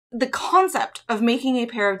the concept of making a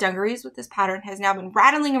pair of dungarees with this pattern has now been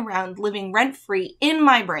rattling around, living rent-free in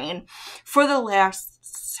my brain for the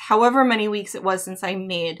last however many weeks it was since I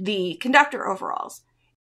made the conductor overalls.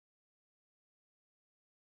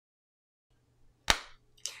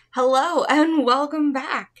 Hello and welcome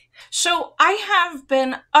back. So I have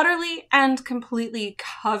been utterly and completely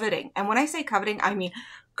coveting, and when I say coveting, I mean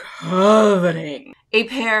coveting, a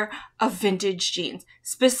pair of vintage jeans.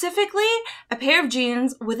 Specifically, a pair of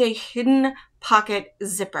jeans with a hidden pocket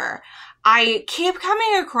zipper. I keep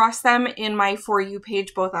coming across them in my For You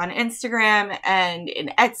page, both on Instagram and in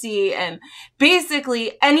Etsy, and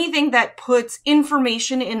basically anything that puts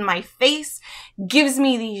information in my face gives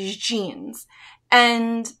me these jeans.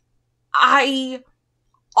 And I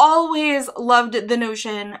always loved the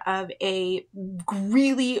notion of a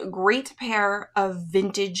really great pair of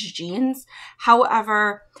vintage jeans.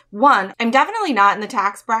 However, one, I'm definitely not in the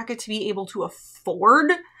tax bracket to be able to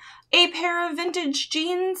afford a pair of vintage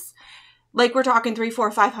jeans. Like, we're talking $300,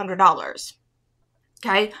 $400, $500.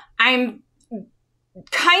 Okay? I'm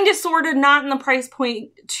kind of sort of not in the price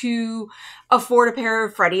point to afford a pair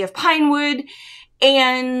of Freddie of Pinewood,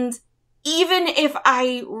 and even if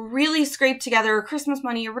I really scrape together Christmas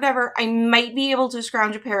money or whatever, I might be able to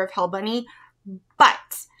scrounge a pair of Hell Bunny.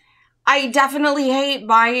 But I definitely hate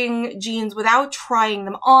buying jeans without trying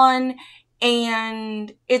them on.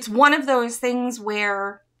 And it's one of those things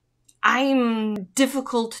where I'm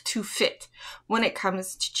difficult to fit when it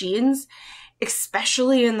comes to jeans,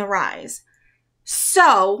 especially in the rise.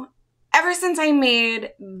 So ever since I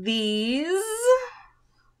made these,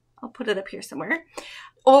 I'll put it up here somewhere,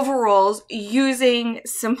 overalls using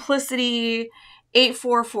Simplicity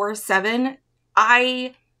 8447,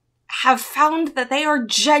 I have found that they are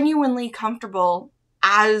genuinely comfortable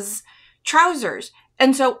as trousers.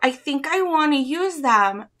 And so I think I want to use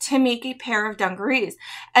them to make a pair of dungarees.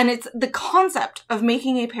 And it's the concept of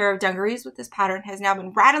making a pair of dungarees with this pattern has now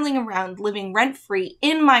been rattling around, living rent-free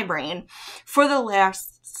in my brain for the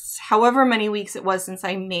last however many weeks it was since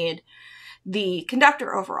I made the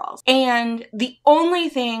conductor overalls. And the only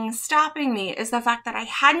thing stopping me is the fact that I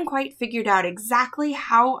hadn't quite figured out exactly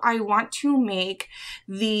how I want to make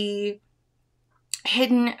the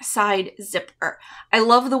hidden side zipper. I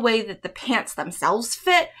love the way that the pants themselves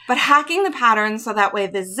fit, but hacking the pattern so that way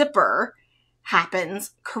the zipper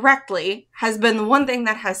happens correctly has been the one thing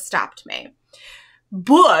that has stopped me.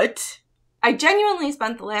 But I genuinely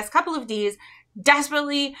spent the last couple of days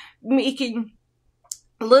desperately making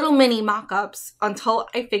little mini mock-ups until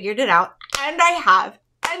I figured it out, and I have,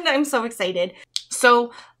 and I'm so excited.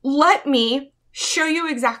 So let me show you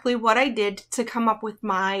exactly what I did to come up with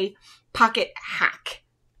my pocket hack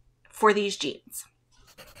for these jeans.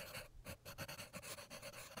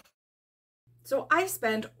 So I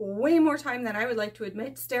spent way more time than I would like to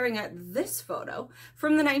admit staring at this photo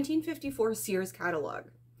from the 1954 Sears catalog,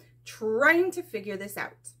 trying to figure this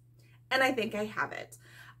out. And I think I have it.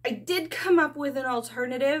 I did come up with an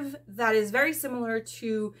alternative that is very similar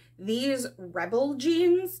to these Rebel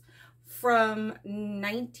jeans from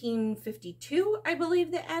 1952, I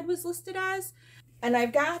believe the ad was listed as. And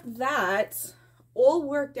I've got that all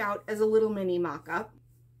worked out as a little mini mock-up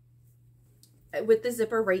with the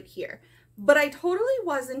zipper right here. But I totally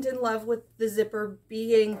wasn't in love with the zipper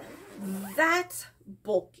being that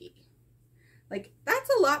bulky. Like, that's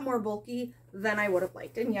a lot more bulky than I would have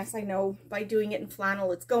liked. And yes, I know by doing it in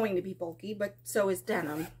flannel, it's going to be bulky, but so is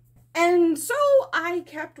denim. And so I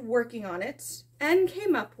kept working on it and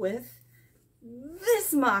came up with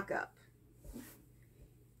this mock-up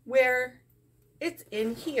where it's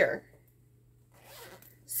in here.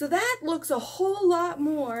 So that looks a whole lot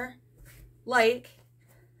more like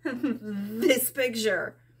this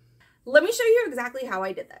picture. Let me show you exactly how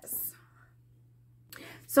I did this.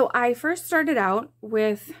 So I first started out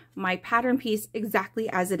with my pattern piece exactly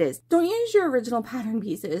as it is. Don't use your original pattern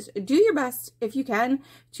pieces. Do your best, if you can,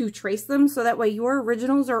 to trace them so that way your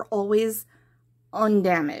originals are always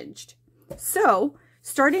undamaged. So,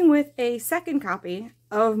 starting with a second copy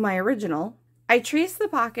of my original, I traced the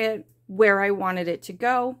pocket where I wanted it to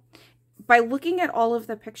go. By looking at all of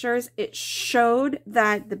the pictures, it showed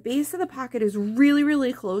that the base of the pocket is really,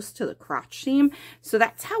 really close to the crotch seam. So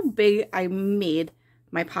that's how big I made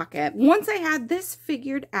my pocket. Once I had this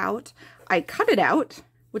figured out, I cut it out,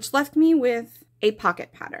 which left me with a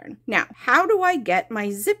pocket pattern. Now, how do I get my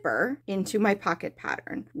zipper into my pocket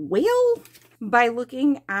pattern? Well, by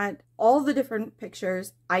looking at all the different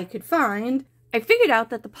pictures I could find, I figured out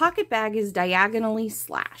that the pocket bag is diagonally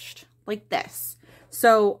slashed, like this.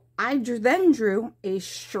 So I then drew a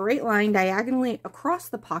straight line diagonally across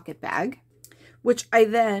the pocket bag, which I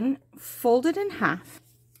then folded in half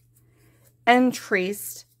and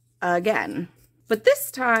traced again. But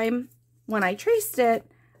this time, when I traced it,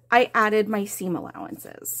 I added my seam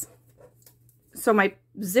allowances. So my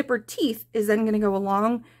zipper teeth is then going to go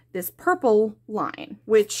along this purple line,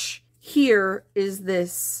 which here is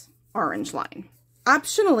this orange line.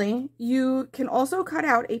 Optionally, you can also cut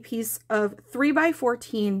out a piece of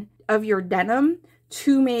 3x14 of your denim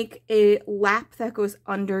to make a lap that goes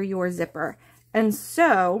under your zipper. And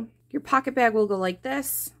so your pocket bag will go like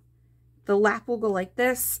this, the lap will go like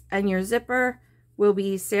this, and your zipper will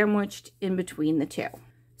be sandwiched in between the two.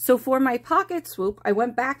 So for my pocket swoop, I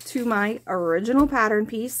went back to my original pattern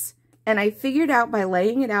piece and I figured out by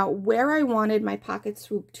laying it out where I wanted my pocket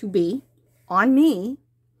swoop to be on me.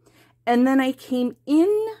 And then I came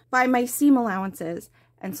in by my seam allowances.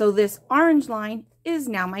 And so this orange line is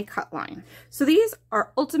now my cut line. So these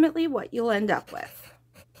are ultimately what you'll end up with.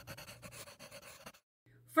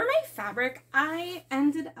 For my fabric, I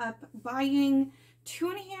ended up buying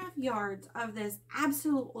 2.5 yards of this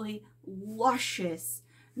absolutely luscious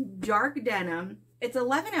dark denim. It's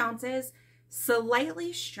 11 ounces,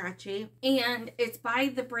 slightly stretchy, and it's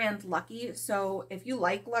by the brand Lucky. So if you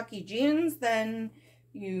like Lucky jeans, then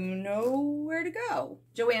you know where to go.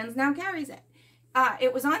 JoAnn's now carries it.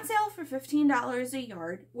 It was on sale for $15 a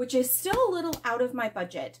yard, which is still a little out of my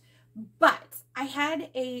budget, but I had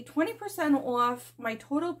a 20% off my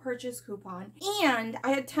total purchase coupon, and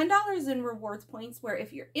I had $10 in rewards points where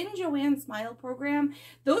if you're in JoAnn's Smile program,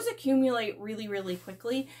 those accumulate really, really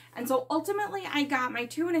quickly. And so ultimately I got my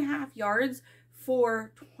 2.5 yards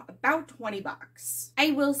for about 20 bucks.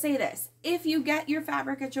 I will say this, if you get your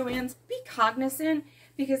fabric at JoAnn's, be cognizant,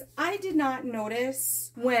 because I did not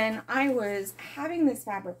notice when I was having this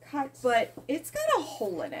fabric cut, but it's got a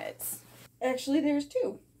hole in it. Actually, there's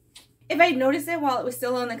two. If I noticed it while it was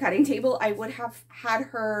still on the cutting table, I would have had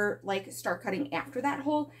her like start cutting after that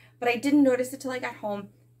hole, but I didn't notice it till I got home.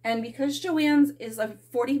 And because JoAnn's is a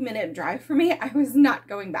 40-minute drive for me, I was not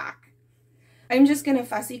going back. I'm just gonna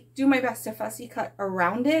do my best to fussy cut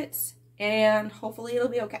around it, and hopefully it'll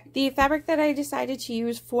be okay. The fabric that I decided to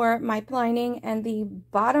use for my lining and the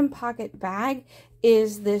bottom pocket bag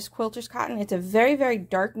is this quilter's cotton. It's a very, very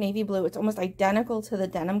dark navy blue. It's almost identical to the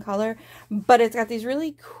denim color, but it's got these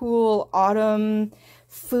really cool autumn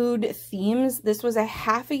food themes. This was a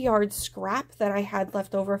 ½ yard scrap that I had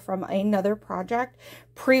left over from another project,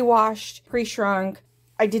 pre-washed, pre-shrunk.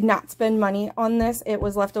 I did not spend money on this. It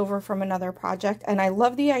was left over from another project, and I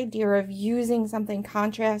love the idea of using something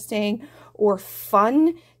contrasting or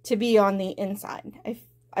fun to be on the inside.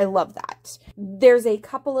 I love that. There's a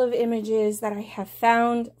couple of images that I have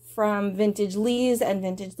found from Vintage Lee's and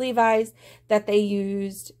Vintage Levi's that they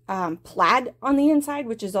used plaid on the inside,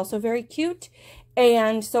 which is also very cute.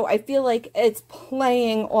 And so I feel like it's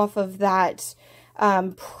playing off of that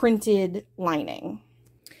printed lining.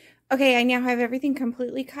 Okay, I now have everything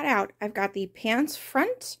completely cut out. I've got the pants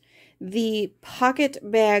front, the pocket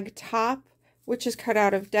bag top, which is cut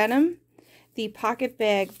out of denim, the pocket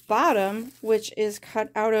bag bottom, which is cut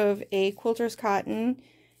out of a quilter's cotton,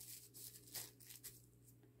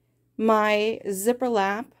 my zipper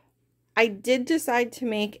lap. I did decide to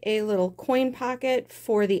make a little coin pocket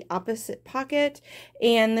for the opposite pocket,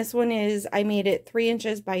 and this one is, I made it 3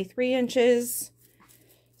 inches by 3 inches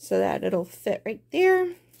so that it'll fit right there.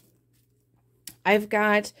 I've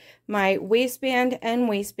got my waistband and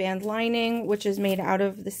waistband lining, which is made out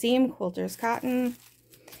of the same quilter's cotton.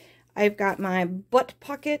 I've got my butt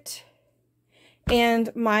pocket and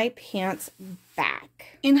my pants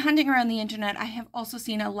back. In hunting around the internet, I have also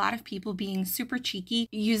seen a lot of people being super cheeky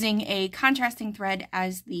using a contrasting thread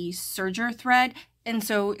as the serger thread. And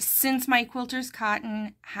so since my quilter's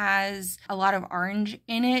cotton has a lot of orange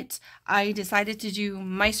in it, I decided to do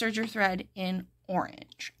my serger thread in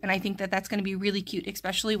orange. And I think that that's going to be really cute,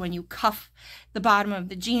 especially when you cuff the bottom of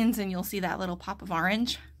the jeans and you'll see that little pop of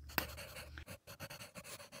orange.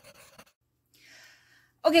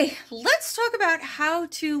 Okay, let's talk about how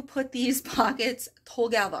to put these pockets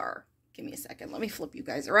together. Give me a second. Let me flip you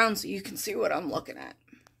guys around so you can see what I'm looking at.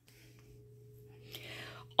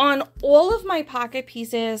 On all of my pocket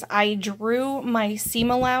pieces, I drew my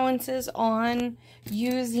seam allowances on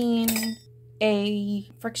using a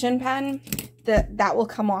friction pen that will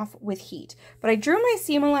come off with heat. But I drew my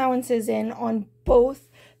seam allowances in on both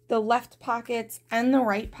the left pockets and the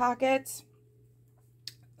right pockets,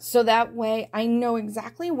 so that way I know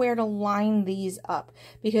exactly where to line these up,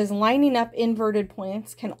 because lining up inverted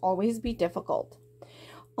points can always be difficult.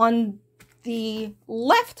 On the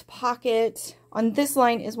left pocket, on this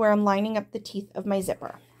line is where I'm lining up the teeth of my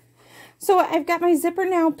zipper. So I've got my zipper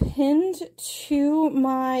now pinned to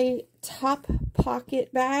my top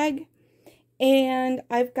pocket bag, and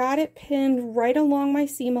I've got it pinned right along my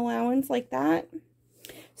seam allowance like that.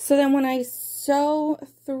 So then when I sew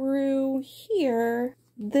through here,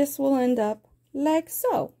 this will end up like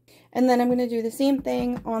so. And then I'm going to do the same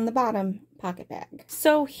thing on the bottom pocket bag.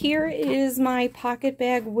 So here is my pocket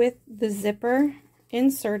bag with the zipper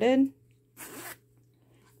inserted.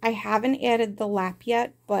 I haven't added the lap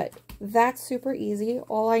yet, but that's super easy.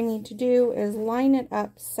 All I need to do is line it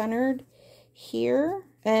up centered here,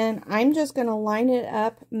 and I'm just going to line it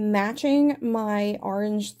up matching my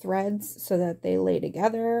orange threads so that they lay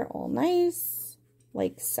together all nice,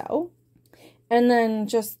 like so. And then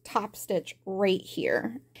just top stitch right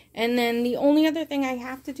here. And then the only other thing I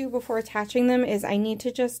have to do before attaching them is I need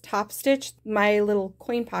to just top stitch my little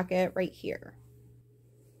coin pocket right here.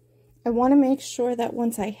 I want to make sure that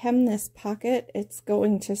once I hem this pocket, it's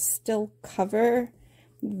going to still cover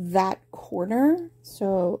that corner.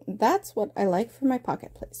 So that's what I like for my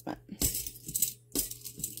pocket placement.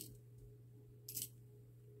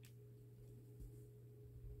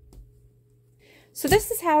 So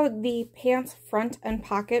this is how the pants front and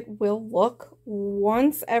pocket will look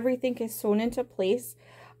once everything is sewn into place.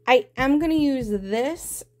 I am going to use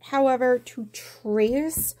this, however, to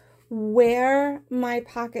trace where my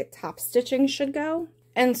pocket top stitching should go.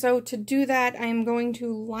 And so to do that, I'm going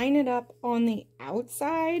to line it up on the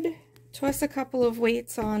outside, toss a couple of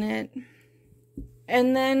weights on it,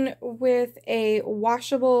 and then with a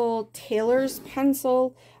washable tailor's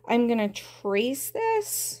pencil, I'm going to trace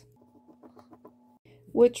this,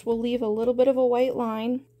 which will leave a little bit of a white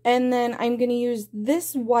line. And then I'm going to use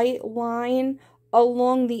this white line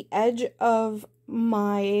along the edge of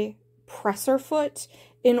my presser foot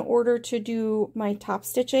in order to do my top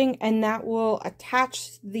stitching, and that will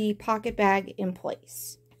attach the pocket bag in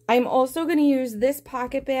place. I'm also going to use this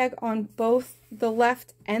pocket bag on both the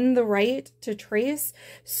left and the right to trace,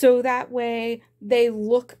 so that way they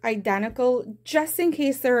look identical, just in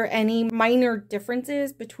case there are any minor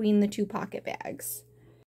differences between the two pocket bags.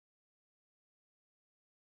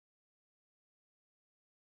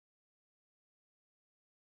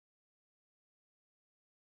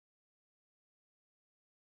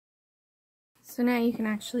 So now you can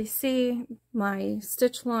actually see my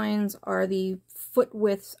stitch lines are the foot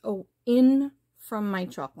widths in from my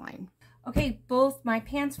chalk line. Okay, both my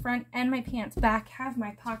pants front and my pants back have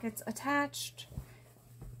my pockets attached.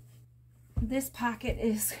 This pocket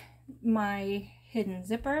is my hidden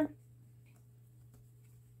zipper.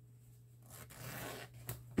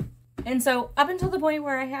 And so up until the point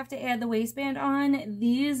where I have to add the waistband on,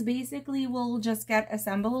 these basically will just get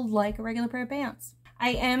assembled like a regular pair of pants.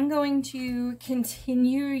 I am going to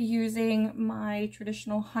continue using my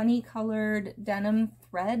traditional honey colored denim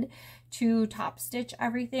thread to top stitch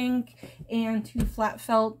everything and to flat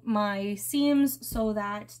felt my seams so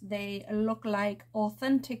that they look like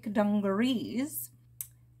authentic dungarees.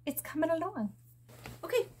 It's coming along.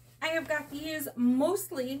 Okay, I have got these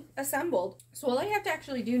mostly assembled. So all I have to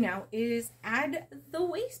actually do now is add the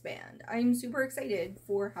waistband. I'm super excited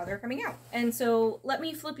for how they're coming out. And so let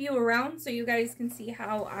me flip you around so you guys can see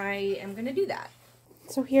how I am gonna do that.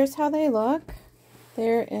 So here's how they look.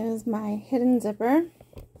 There is my hidden zipper.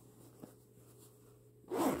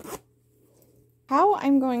 How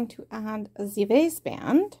I'm going to add the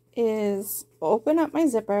waistband is open up my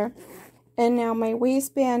zipper, and now my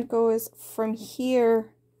waistband goes from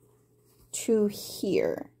here to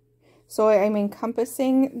here. So I'm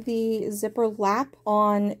encompassing the zipper lap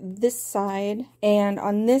on this side, and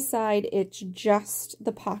on this side it's just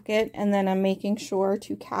the pocket, and then I'm making sure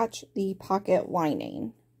to catch the pocket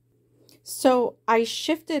lining. So I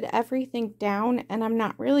shifted everything down, and I'm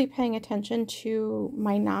not really paying attention to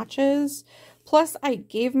my notches. Plus I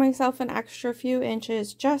gave myself an extra few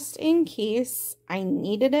inches just in case I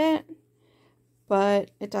needed it,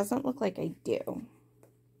 but it doesn't look like I do.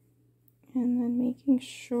 And then making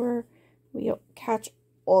sure we catch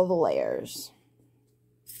all the layers.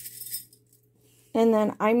 And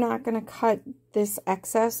then I'm not going to cut this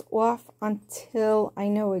excess off until I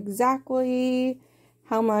know exactly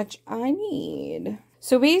how much I need.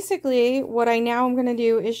 So basically what I now am going to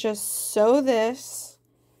do is just sew this.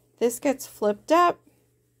 This gets flipped up,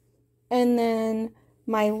 and then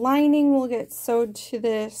my lining will get sewed to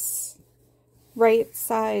this right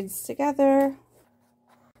sides together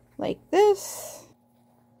like this,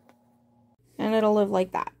 and it'll live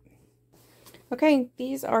like that. Okay,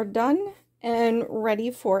 these are done and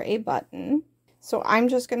ready for a button. So I'm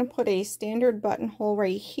just going to put a standard buttonhole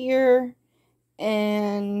right here,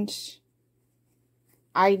 and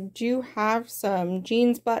I do have some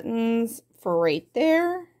jeans buttons for right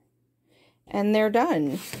there, and they're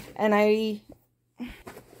done. And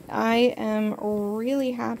I am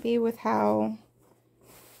really happy with how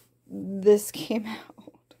this came out.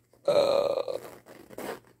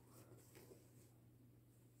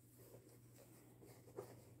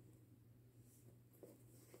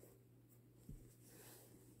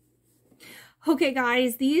 Okay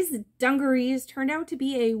guys, these dungarees turned out to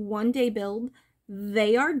be a one-day build.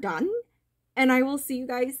 They are done, and I will see you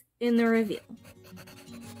guys in the reveal.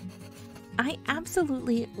 I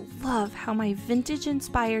absolutely love how my vintage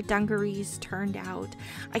inspired dungarees turned out.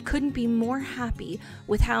 I couldn't be more happy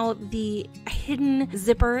with how the hidden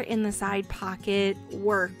zipper in the side pocket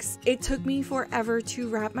works. It took me forever to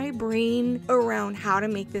wrap my brain around how to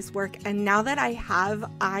make this work, and now that I have,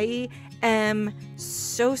 I am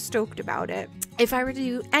so stoked about it. If I were to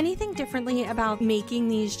do anything differently about making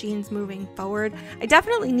these jeans moving forward, I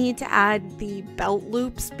definitely need to add the belt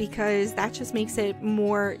loops because that just makes it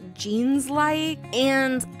more jeans-like.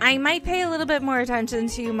 And I might pay a little bit more attention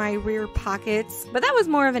to my rear pockets, but that was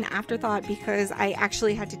more of an afterthought because I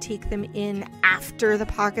actually had to take them in after the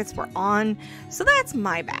pockets were on, so that's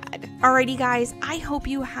my bad. Alrighty guys, I hope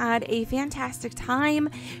you had a fantastic time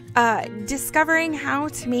discovering how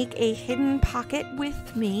to make a hidden pocket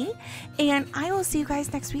with me, and I will see you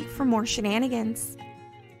guys next week for more shenanigans.